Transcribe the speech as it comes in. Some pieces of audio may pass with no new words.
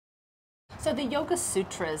So the Yoga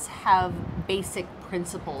Sutras have basic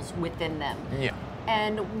principles within them. Yeah.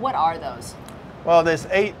 And what are those? Well, there's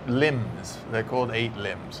 8 limbs. They're called 8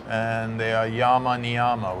 limbs. And they are yama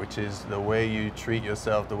niyama, which is the way you treat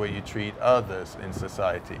yourself, the way you treat others in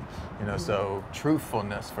society. You know, so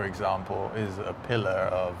truthfulness, for example, is a pillar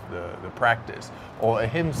of the practice. Or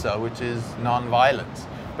ahimsa, which is non-violence.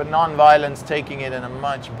 But non-violence, taking it in a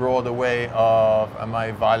much broader way of, am I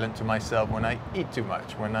violent to myself when I eat too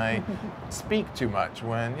much, when I speak too much,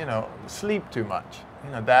 when, you know, sleep too much.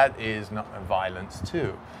 You know, that is not violence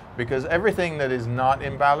too. Because everything that is not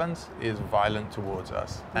in balance is violent towards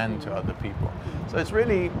us and to other people. So it's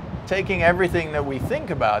really taking everything that we think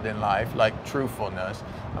about in life, like truthfulness.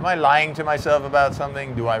 Am I lying to myself about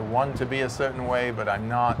something? Do I want to be a certain way, but I'm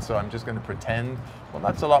not, so I'm just going to pretend? Well,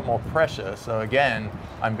 that's a lot more pressure. So again,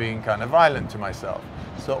 I'm being kind of violent to myself.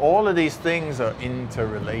 So all of these things are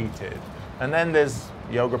interrelated. And then there's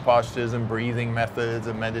yoga postures and breathing methods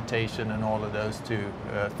and meditation and all of those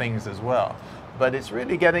things as well. But it's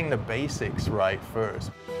really getting the basics right first.